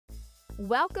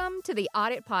Welcome to the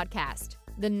Audit Podcast,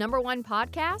 the #1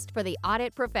 podcast for the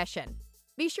audit profession.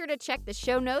 Be sure to check the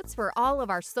show notes for all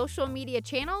of our social media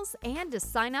channels and to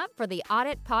sign up for the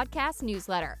Audit Podcast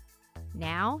newsletter.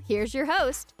 Now, here's your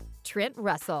host, Trent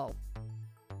Russell.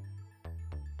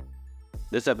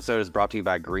 This episode is brought to you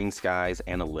by Green Skies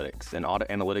Analytics, an audit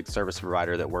analytics service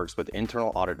provider that works with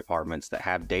internal audit departments that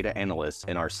have data analysts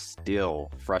and are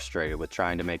still frustrated with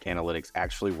trying to make analytics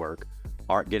actually work,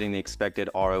 aren't getting the expected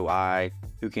ROI,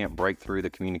 who can't break through the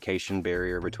communication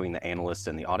barrier between the analysts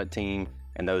and the audit team,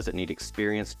 and those that need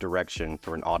experienced direction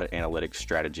for an audit analytics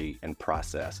strategy and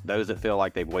process. Those that feel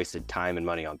like they've wasted time and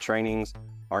money on trainings,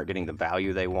 aren't getting the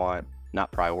value they want,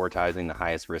 not prioritizing the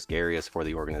highest risk areas for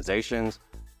the organizations,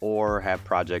 or have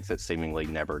projects that seemingly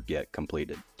never get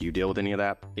completed. Do you deal with any of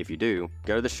that? If you do,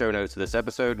 go to the show notes of this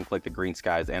episode and click the Green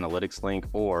Skies Analytics link,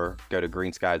 or go to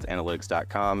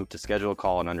greenskiesanalytics.com to schedule a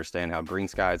call and understand how Green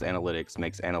Skies Analytics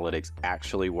makes analytics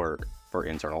actually work for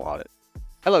internal audit.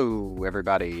 Hello,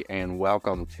 everybody, and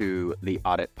welcome to the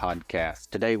Audit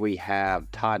Podcast. Today we have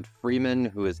Todd Freeman,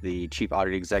 who is the Chief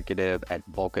Audit Executive at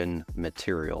Vulcan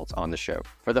Materials, on the show.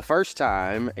 For the first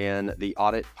time in the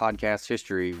Audit Podcast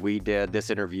history, we did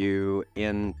this interview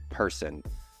in person,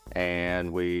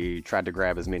 and we tried to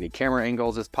grab as many camera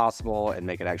angles as possible and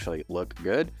make it actually look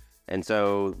good. And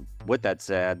so, with that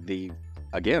said,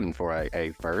 again, for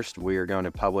a first, we are going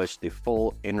to publish the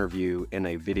full interview in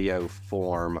a video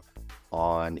form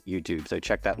on YouTube. So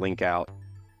check that link out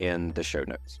in the show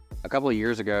notes. A couple of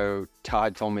years ago,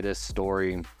 Todd told me this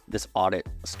audit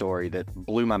story that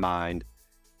blew my mind.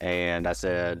 And I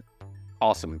said,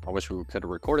 awesome. I wish we could have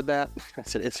recorded that. I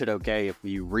said, is it okay if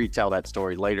you retell that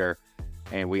story later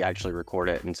and we actually record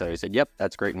it? And so he said, yep,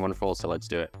 that's great and wonderful. So let's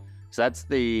do it. So that's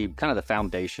the kind of the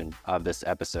foundation of this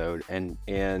episode. And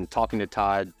in talking to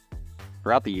Todd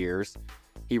throughout the years,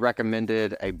 he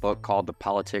recommended a book called The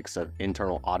Politics of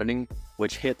Internal Auditing,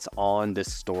 which hits on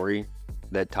this story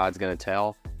that Todd's going to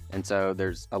tell. And so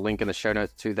there's a link in the show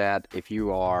notes to that. If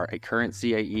you are a current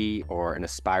CAE or an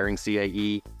aspiring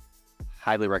CAE,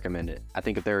 highly recommend it. I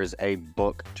think if there is a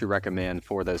book to recommend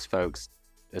for those folks,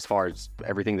 as far as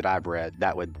everything that I've read,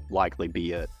 that would likely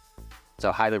be it. So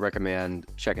highly recommend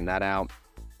checking that out.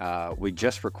 We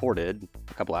just recorded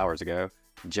a couple hours ago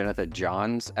Jennifer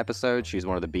John's episode. She's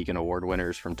one of the Beacon Award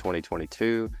winners from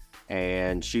 2022,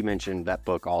 and she mentioned that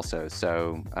book also.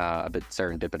 So a bit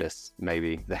serendipitous,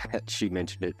 maybe, that she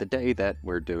mentioned it the day that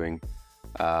we're doing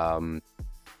the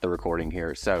recording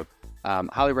here. So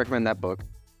highly recommend that book.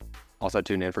 Also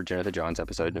tune in for Jennifer John's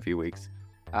episode in a few weeks.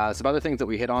 Some other things that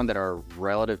we hit on that are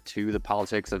relative to the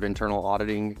politics of internal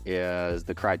auditing is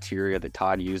the criteria that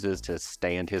Todd uses to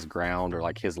stand his ground, or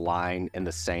like his line in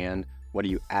the sand. What are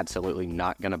you absolutely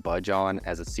not going to budge on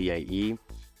as a CAE?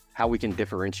 How we can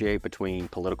differentiate between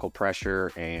political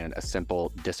pressure and a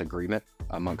simple disagreement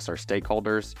amongst our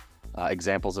stakeholders.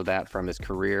 Examples of that from his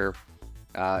career.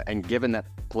 And given that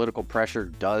political pressure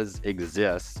does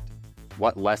exist,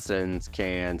 what lessons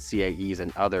can CAEs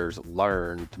and others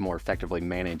learn to more effectively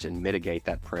manage and mitigate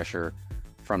that pressure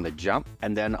from the jump?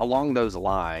 And then along those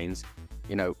lines,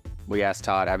 we asked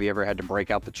Todd, have you ever had to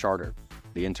break out the charter?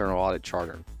 The internal audit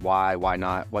charter. Why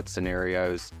not? What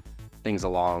scenarios? Things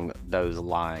along those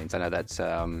lines. I know that's,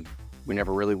 we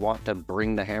never really want to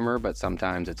bring the hammer, but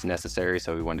sometimes it's necessary.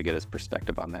 So we wanted to get his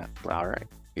perspective on that. All right,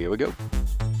 here we go.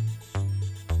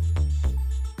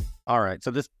 All right.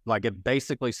 So this, it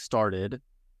basically started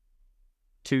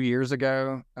 2 years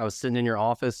ago. I was sitting in your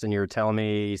office and you were telling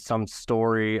me some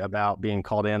story about being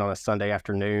called in on a Sunday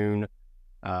afternoon.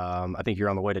 I think you're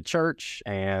on the way to church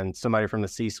and somebody from the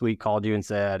C-suite called you and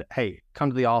said, hey, come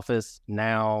to the office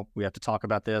now. We have to talk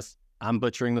about this. I'm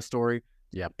butchering the story.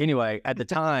 Yeah. Anyway, at the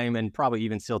time, and probably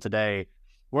even still today,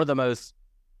 one of the most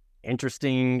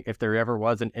interesting, if there ever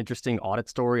was an interesting audit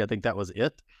story, I think that was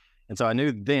it. And so I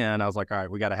knew then, I was like, all right,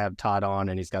 we got to have Todd on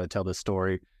and he's got to tell this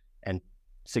story, and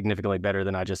significantly better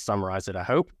than I just summarized it, I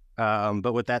hope.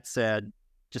 But with that said,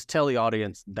 just tell the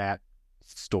audience that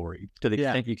story to the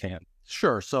extent you can.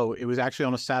 Sure. So it was actually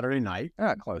on a Saturday night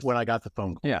close. when I got the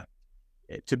phone call. Yeah.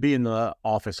 To be in the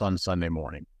office on Sunday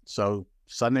morning. So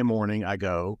Sunday morning, I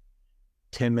go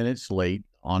 10 minutes late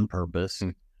on purpose.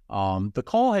 The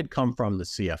call had come from the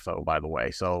CFO, by the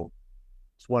way. So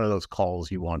it's one of those calls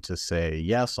you want to say,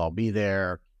 yes, I'll be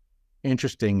there.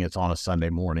 Interesting. It's on a Sunday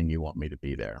morning. You want me to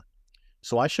be there.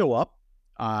 So I show up.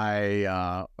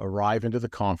 I arrive into the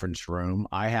conference room.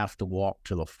 I have to walk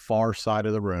to the far side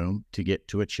of the room to get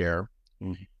to a chair.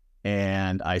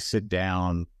 And I sit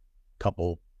down.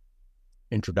 Couple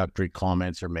introductory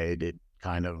comments are made. It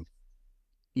kind of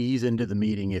ease into the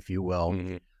meeting, if you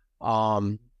will.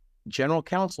 general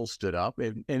counsel stood up,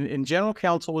 and general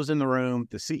counsel was in the room,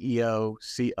 the CEO,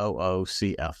 COO,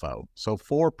 CFO. So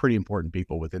 4 pretty important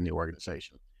people within the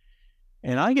organization.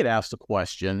 And I get asked the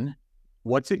question,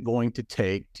 what's it going to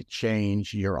take to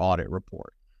change your audit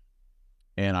report?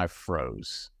 And I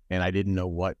froze, and I didn't know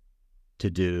what to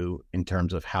do in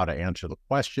terms of how to answer the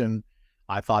question.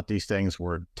 I thought these things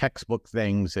were textbook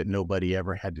things that nobody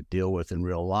ever had to deal with in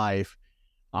real life.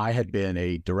 I had been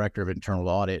a director of internal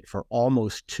audit for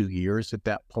almost 2 years at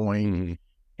that point,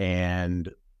 and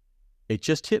it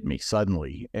just hit me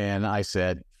suddenly. And I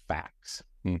said, facts.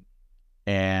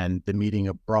 And the meeting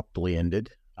abruptly ended.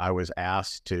 I was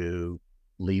asked to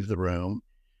leave the room.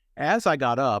 As I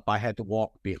got up, I had to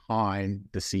walk behind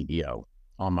the CEO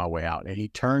on my way out. And he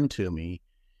turned to me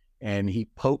and he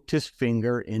poked his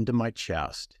finger into my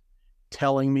chest,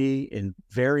 telling me in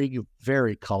very,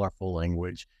 very colorful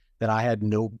language that I had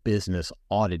no business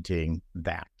auditing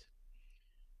that.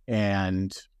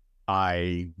 And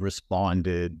I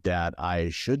responded that I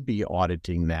should be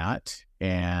auditing that.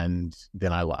 And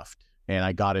then I left. And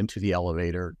I got into the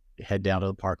elevator, head down to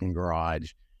the parking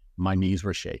garage. My knees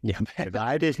were shaking.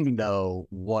 I didn't know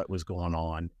what was going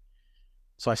on.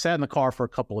 So I sat in the car for a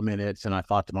couple of minutes and I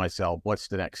thought to myself, what's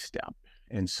the next step?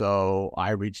 And so I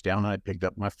reached down and I picked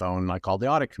up my phone and I called the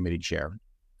audit committee chair.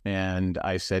 And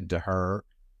I said to her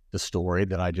the story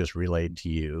that I just relayed to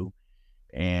you.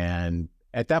 And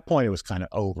at that point, it was kind of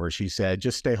over. She said,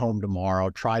 just stay home tomorrow.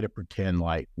 Try to pretend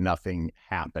like nothing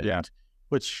happened,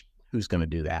 which who's going to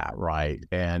do that, right?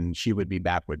 And she would be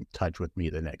back in touch with me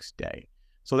the next day.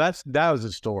 So that was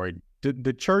the story.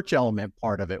 The church element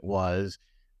part of it was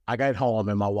I got home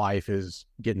and my wife is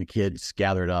getting the kids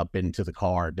gathered up into the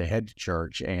car to head to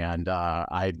church, and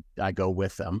I go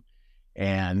with them.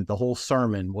 And the whole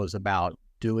sermon was about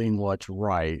doing what's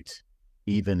right,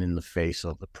 even in the face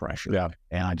of the pressure. Yeah.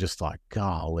 And I just thought,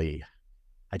 golly,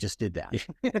 I just did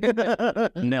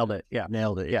that. Nailed it. Yeah.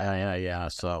 Nailed it. Yeah.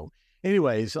 So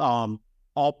anyways, all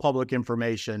public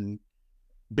information,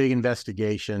 big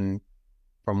investigation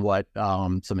from what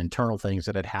some internal things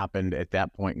that had happened at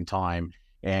that point in time.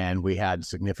 And we had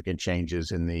significant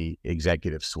changes in the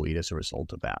executive suite as a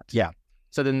result of that. Yeah.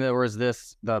 So then there was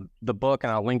the book,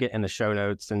 and I'll link it in the show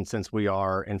notes. And since we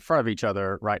are in front of each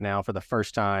other right now for the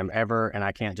first time ever, and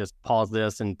I can't just pause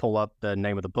this and pull up the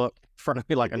name of the book in front of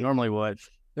me like I normally would,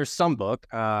 there's some book,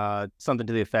 something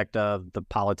to the effect of The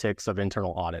Politics of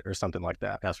Internal Audit or something like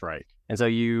that. That's right. And so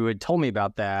you had told me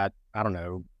about that, I don't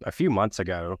know, a few months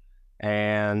ago.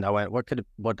 And I went,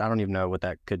 I don't even know what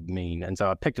that could mean. And so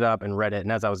I picked it up and read it.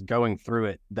 And as I was going through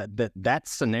it, that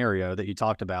scenario that you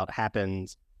talked about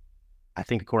happens, I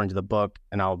think, according to the book,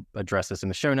 and I'll address this in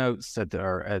the show notes on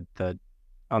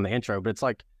the intro, but it's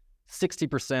like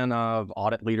 60% of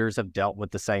audit leaders have dealt with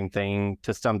the same thing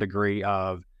to some degree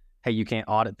of, hey, you can't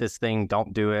audit this thing,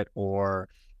 don't do it, or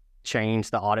change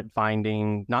the audit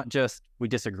finding, not just we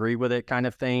disagree with it kind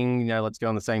of thing, let's go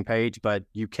on the same page, but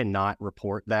you cannot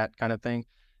report that kind of thing.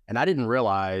 And I didn't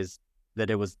realize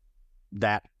that it was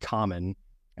that common.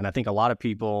 And I think a lot of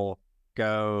people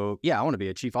go, yeah, I want to be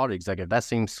a chief audit executive. That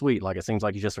seems sweet. Like, it seems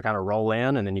like you just kind of roll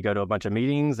in and then you go to a bunch of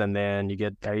meetings and then you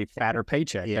get a fatter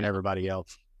paycheck than everybody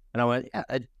else. And I went,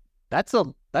 yeah, that's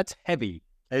heavy.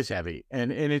 It's heavy.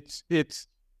 And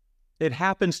it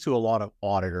happens to a lot of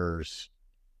auditors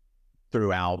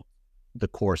throughout the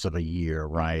course of a year,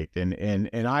 right?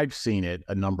 And I've seen it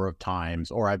a number of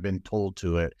times, or I've been told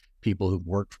to it, people who've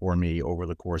worked for me over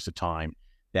the course of time,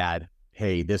 that,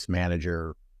 hey, this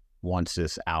manager wants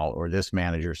this out, or this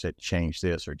manager said change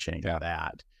this or change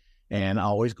that. And I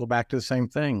always go back to the same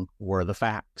thing, where the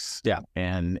facts,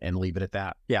 and leave it at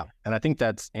that. Yeah. And I think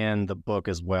that's in the book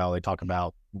as well. They talk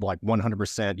about like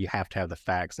 100%, you have to have the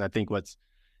facts. And I think what's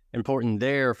important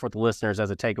there for the listeners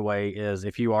as a takeaway is,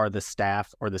 if you are the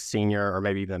staff or the senior or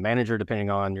maybe even the manager, depending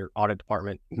on your audit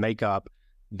department makeup,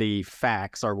 the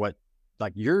facts are what,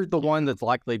 like, you're the one that's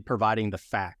likely providing the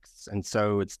facts. And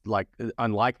so it's like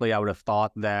unlikely I would have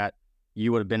thought that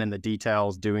you would have been in the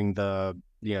details doing the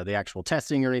actual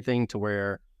testing or anything to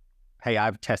where, hey,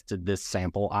 I've tested this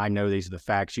sample, I know these are the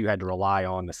facts. You had to rely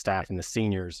on the staff and the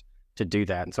seniors to do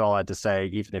that. And so all I had to say,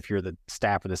 even if you're the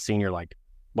staff or the senior, like,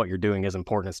 what you're doing is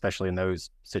important, especially in those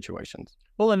situations.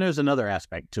 Well, and there's another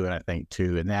aspect to it, I think,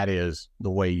 too, and that is the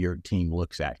way your team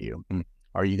looks at you.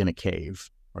 Are you going to cave?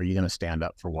 Are you going to stand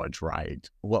up for what's right?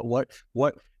 What?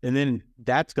 And then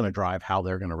that's going to drive how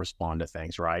they're going to respond to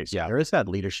things, right? So there is that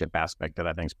leadership aspect that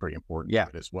I think is pretty important to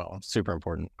it as well. Super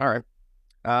important. All right.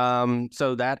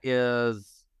 So that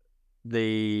is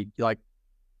they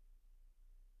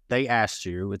asked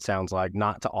you, it sounds like,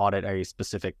 not to audit a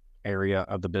specific area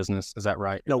of the business. Is that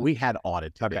right? No, we had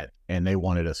audited Okay. it, and they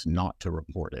wanted us not to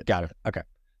report it. Got it. Okay.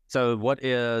 So what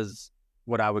is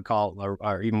what I would call,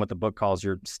 or even what the book calls,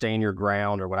 your stand your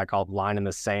ground, or what I call line in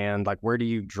the sand? Like, where do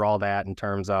you draw that in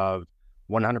terms of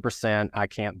 100% I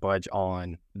can't budge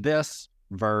on this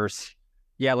versus,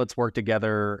 yeah, let's work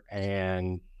together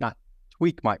and not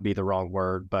tweak might be the wrong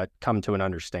word, but come to an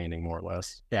understanding more or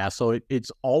less. Yeah, so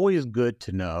it's always good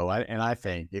to know, and I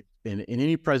think in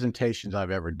any presentations I've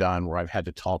ever done where I've had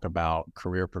to talk about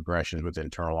career progressions with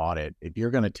internal audit, if you're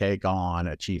going to take on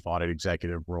a chief audit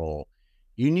executive role,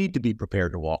 you need to be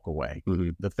prepared to walk away. Mm-hmm.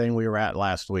 The thing we were at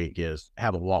last week is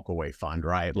have a walk away fund,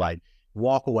 right? Like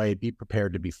walk away, be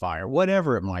prepared to be fired,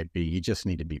 whatever it might be. You just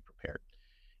need to be prepared.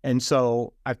 And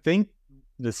so I think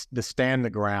the stand the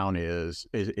ground is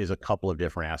a couple of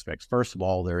different aspects. First of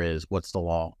all, there is what's the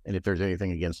law, and if there's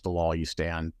anything against the law, you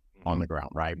stand on the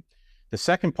ground, right? The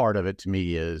second part of it to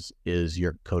me is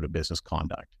your code of business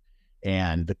conduct,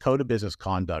 and the code of business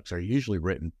conducts are usually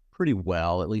written pretty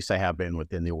well. At least they have been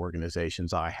within the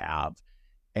organizations I have,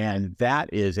 and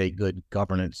that is a good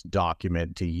governance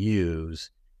document to use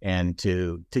and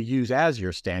to use as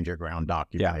your stand your ground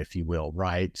document, if you will,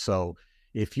 right? So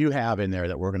if you have in there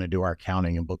that we're going to do our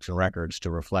accounting and books and records to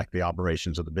reflect the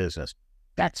operations of the business,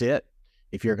 that's it.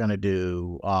 If you're going to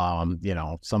do,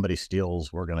 somebody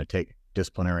steals, we're going to take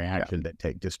disciplinary action, that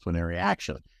take disciplinary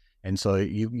action. And so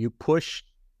you push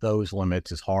those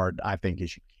limits as hard, I think,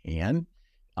 as you can.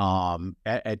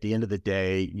 At the end of the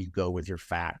day, you go with your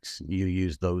facts. You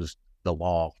use the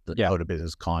law, the code of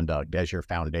business conduct as your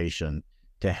foundation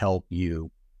to help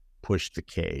you push the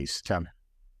case.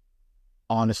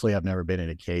 Honestly, I've never been in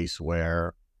a case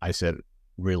where I said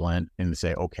relent and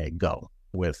say, okay, go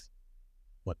with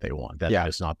what they want. That's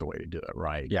just not the way to do it,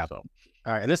 right? Yeah. So,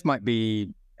 all right. And this might be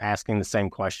asking the same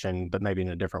question, but maybe in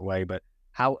a different way. But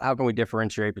how can we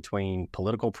differentiate between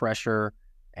political pressure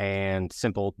and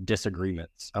simple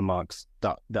disagreements amongst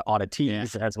the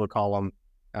auditees, as we'll call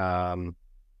them?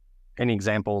 Any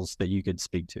examples that you could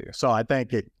speak to? So I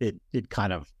think it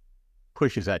kind of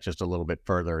pushes that just a little bit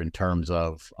further in terms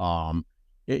of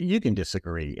you can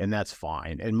disagree, and that's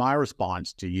fine. And my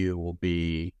response to you will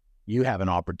be, you have an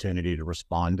opportunity to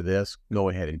respond to this. Go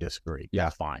ahead and disagree. Yeah,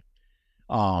 fine.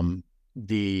 What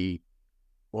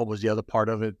was the other part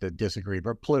of it? The disagree,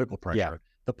 but political pressure. Yeah.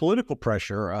 The political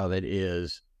pressure of it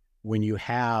is when you're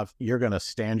going to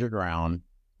stand your ground,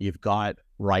 you've got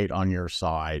right on your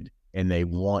side, and they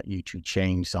want you to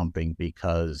change something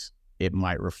because it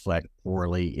might reflect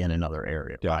poorly in another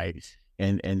area, right?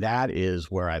 And that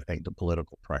is where I think the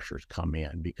political pressures come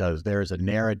in, because there's a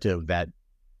narrative that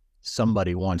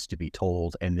somebody wants to be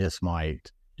told, and this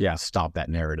might stop that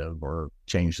narrative or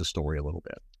change the story a little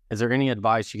bit. Is there any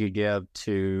advice you could give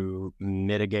to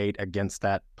mitigate against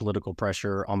that political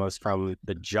pressure almost from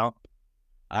the jump?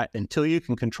 Until you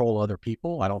can control other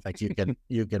people, I don't think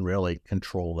you can really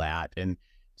control that. And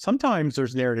sometimes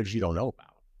there's narratives you don't know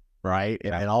about, right?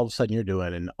 And all of a sudden you're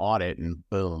doing an audit and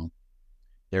boom,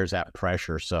 there's that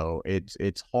pressure. So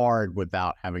it's hard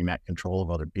without having that control of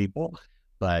other people,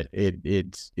 but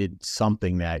it's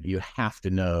something that you have to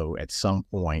know at some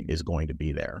point is going to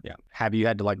be there. Yeah. Have you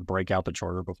had to break out the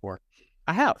charter before?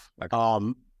 I have.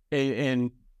 Okay.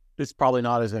 And it's probably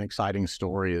not as an exciting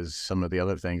story as some of the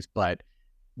other things, but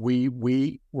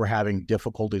we were having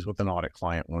difficulties with an audit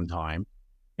client one time,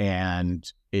 and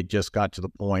it just got to the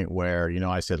point where,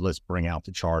 I said, let's bring out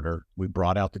the charter. We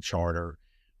brought out the charter,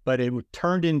 but it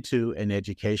turned into an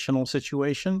educational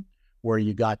situation where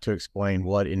you got to explain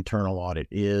what internal audit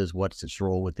is, what's its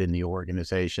role within the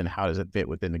organization, how does it fit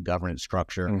within the governance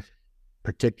structure,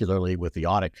 particularly with the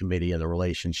audit committee and the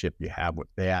relationship you have with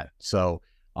that. So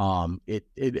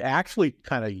it actually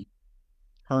kind of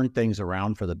turned things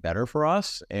around for the better for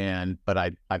us. But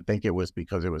I think it was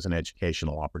because it was an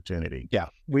educational opportunity. Yeah.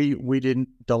 We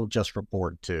don't just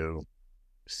report to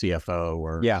CFO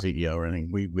or CEO or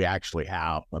anything. We actually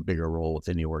have a bigger role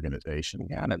within the organization.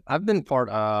 Yeah. And I've been part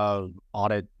of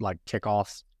audit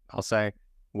kickoffs, I'll say,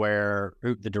 where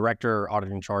the director,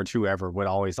 audit in charge, whoever would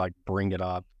always bring it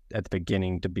up at the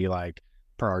beginning to be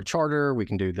per our charter, we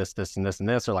can do this, this, and this, and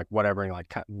this, or whatever, and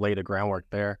lay the groundwork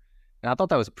there. And I thought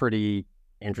that was a pretty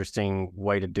interesting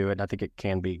way to do it. And I think it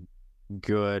can be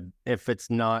good if it's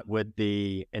not with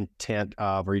the intent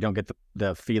of, or you don't get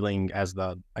the feeling as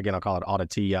again, I'll call it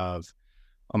auditee of,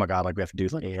 oh my God, we have to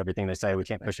do everything they say. We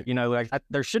can't push it.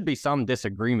 There should be some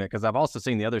disagreement, because I've also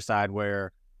seen the other side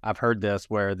where I've heard this,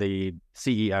 where the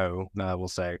CEO, will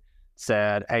say,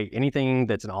 said, hey, anything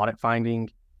that's an audit finding,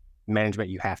 management,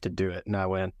 you have to do it. And I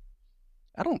went,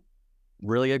 I don't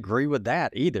really agree with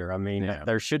that either. I mean,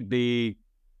 there should be,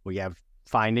 we have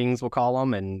findings, we'll call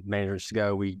them, and managers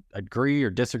go, we agree or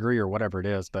disagree or whatever it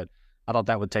is. But I thought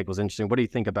that take was interesting. What do you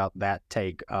think about that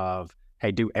take of,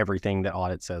 hey, do everything that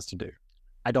audit says to do?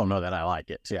 I don't know that I like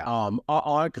it. Yeah.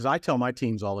 Because I tell my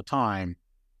teams all the time,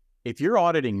 if you're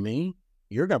auditing me,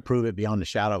 you're going to prove it beyond the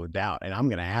shadow of a doubt. And I'm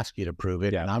going to ask you to prove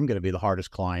it. And I'm going to be the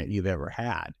hardest client you've ever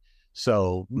had.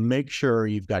 So make sure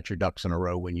you've got your ducks in a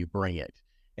row when you bring it.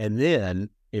 And then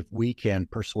if we can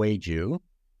persuade you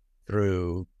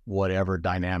through whatever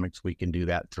dynamics we can do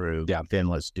that through, then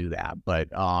let's do that. But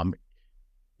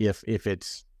if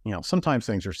it's, sometimes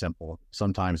things are simple,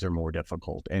 sometimes they're more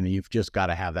difficult, and you've just got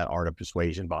to have that art of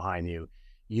persuasion behind you,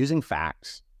 using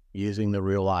facts, using the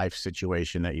real life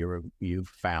situation that you've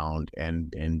found,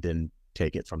 and then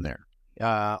take it from there.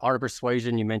 Art of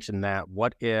persuasion, you mentioned that.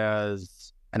 What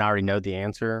is, and I already know the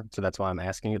answer, so that's why I'm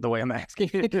asking it the way I'm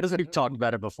asking it, because we've talked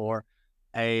about it before.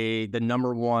 The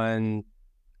number one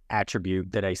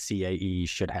attribute that a CAE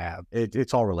should have.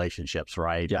 It's all relationships,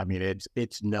 right? Yeah. I mean,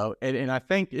 and I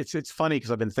think it's funny because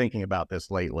I've been thinking about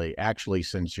this lately, actually,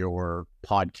 since your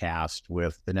podcast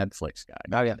with the Netflix guy.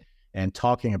 Oh, yeah. And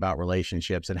talking about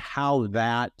relationships and how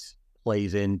that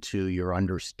plays into your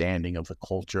understanding of the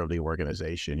culture of the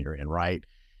organization you're in, right?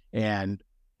 And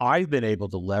I've been able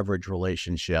to leverage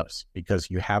relationships,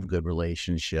 because you have good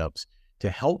relationships, to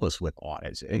help us with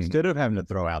audits. Instead of having to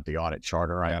throw out the audit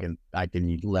charter, I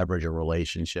can leverage a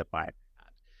relationship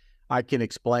I can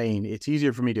explain. It's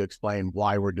easier for me to explain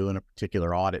why we're doing a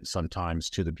particular audit sometimes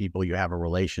to the people you have a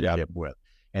relationship with,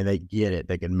 and they get it.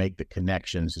 They can make the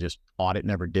connections. Just audit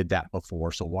never did that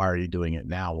before, so why are you doing it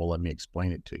now? Well, let me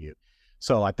explain it to you.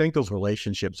 So I think those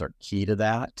relationships are key to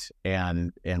that,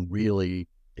 and really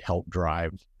help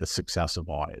drive the success of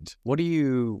audits. What do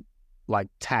you like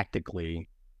tactically?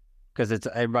 Because it's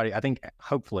everybody, I think,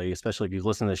 hopefully, especially if you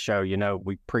listen to the show,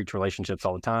 we preach relationships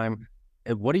all the time.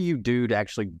 What do you do to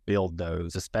actually build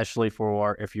those, especially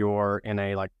for if you're in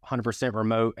a 100%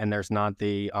 remote and there's not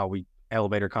the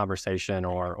elevator conversation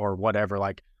or whatever?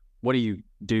 Like, what do you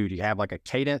do? Do you have a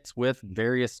cadence with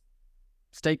various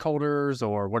stakeholders,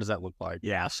 or what does that look like?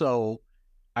 Yeah. So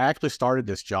I actually started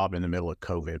this job in the middle of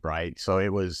COVID, right? So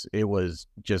it was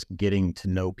just getting to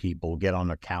know people, get on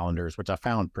their calendars, which I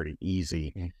found pretty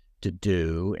easy to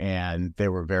do. And they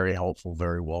were very helpful,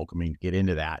 very welcoming to get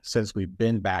into that. Since we've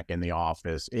been back in the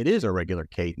office, it is a regular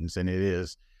cadence, and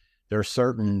there are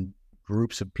certain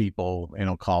groups of people, and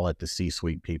I'll call it the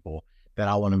C-suite people, that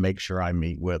I want to make sure I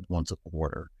meet with once a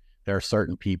quarter. There are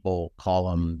certain people, call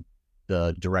them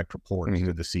the direct reports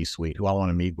to the C-suite, who I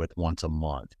want to meet with once a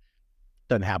month.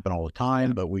 Doesn't happen all the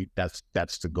time, but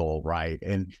that's the goal, right?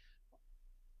 And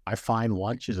I find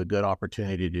lunch is a good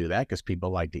opportunity to do that, because people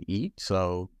like to eat.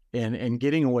 So, and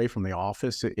getting away from the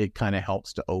office, it kind of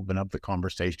helps to open up the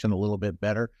conversation a little bit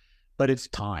better. But it's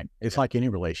time. It's like any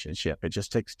relationship. It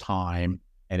just takes time,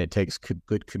 and it takes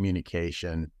good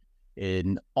communication.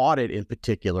 In audit in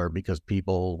particular, because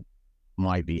people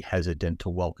might be hesitant to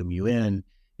welcome you in,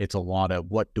 it's a lot of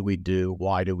what do we do?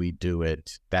 Why do we do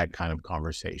it? That kind of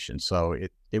conversation. So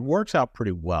it works out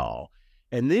pretty well.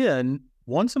 And then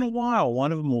once in a while,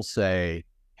 one of them will say,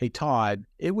 hey, Todd,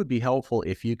 it would be helpful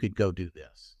if you could go do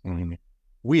this.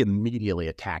 We immediately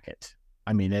attack it.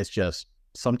 I mean, it's just,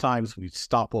 sometimes we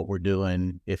stop what we're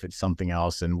doing if it's something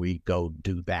else, and we go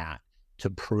do that to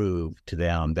prove to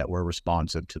them that we're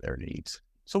responsive to their needs.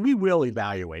 So we will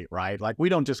evaluate, right? Like, we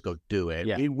don't just go do it.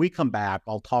 Yeah. We come back,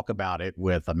 I'll talk about it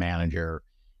with a manager,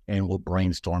 and we'll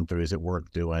brainstorm through, is it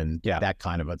worth doing? That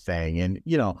kind of a thing. And,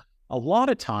 a lot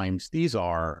of times we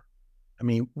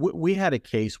had a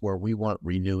case where we weren't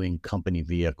renewing company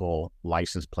vehicle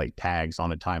license plate tags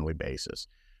on a timely basis.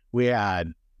 We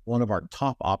had one of our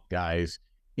top op guys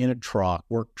in a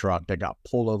work truck that got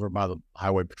pulled over by the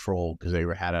highway patrol because they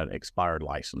had an expired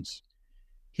license.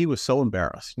 He was so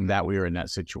embarrassed that we were in that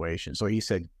situation. So he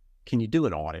said, can you do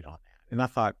an audit on that? And I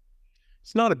thought,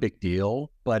 it's not a big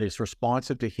deal, but it's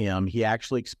responsive to him. He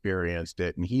actually experienced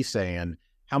it. And he's saying,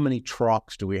 how many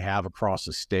trucks do we have across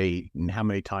the state? And how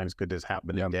many times could this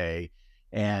happen a day?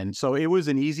 And so it was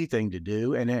an easy thing to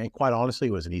do. And quite honestly,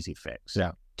 it was an easy fix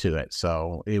to it.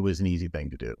 So it was an easy thing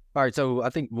to do. All right. So I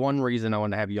think one reason I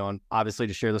wanted to have you on, obviously,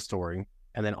 to share the story.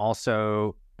 And then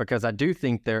also because I do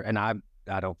think and I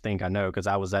don't think I know, because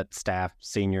I was that staff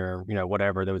senior,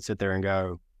 whatever, that would sit there and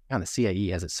go, man, the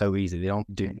CAE has it so easy. They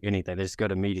don't do anything. They just go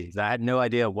to meetings. I had no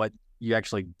idea what you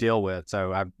actually deal with.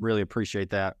 So I really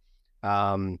appreciate that.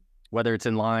 Whether it's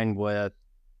in line with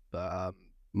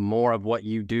more of what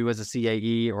you do as a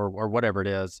CAE or whatever it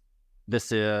is,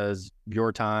 this is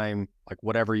your time, like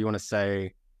whatever you want to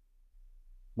say.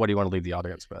 what do you want to leave the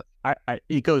audience with?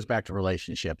 It goes back to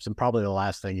relationships, and probably the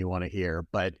last thing you want to hear,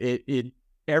 but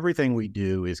everything we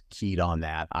do is keyed on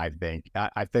that. I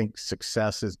think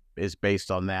success is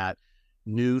based on that.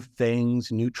 New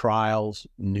things, new trials,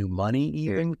 new money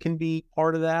even can be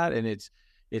part of that. And it's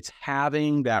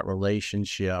having that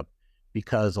relationship,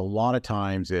 because a lot of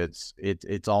times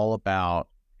it's all about,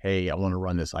 hey, I want to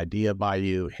run this idea by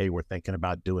you. Hey, we're thinking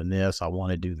about doing this. I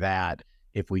want to do that.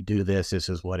 If we do this, this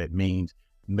is what it means.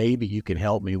 Maybe you can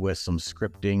help me with some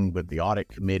scripting with the audit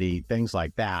committee, things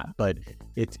like that. But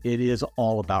it is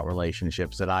all about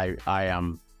relationships, that I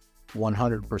am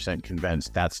 100%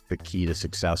 convinced that's the key to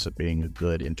success of being a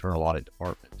good internal audit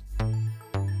department.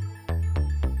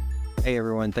 Hey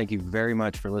everyone, thank you very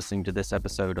much for listening to this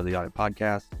episode of the Audit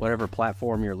Podcast. Whatever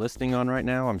platform you're listening on right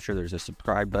now, I'm sure there's a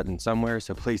subscribe button somewhere,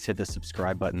 so please hit the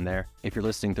subscribe button there. If you're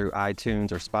listening through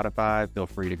iTunes or Spotify, feel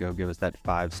free to go give us that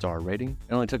 5-star rating.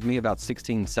 It only took me about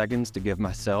 16 seconds to give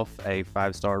myself a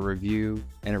 5-star review,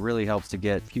 and it really helps to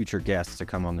get future guests to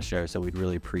come on the show, so we'd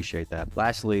really appreciate that.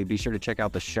 Lastly, be sure to check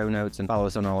out the show notes and follow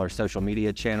us on all our social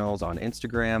media channels, on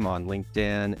Instagram, on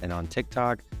LinkedIn, and on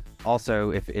TikTok. Also,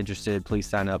 if interested, please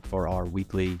sign up for our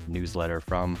weekly newsletter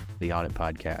from the Audit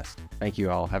Podcast. Thank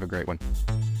you all. Have a great one.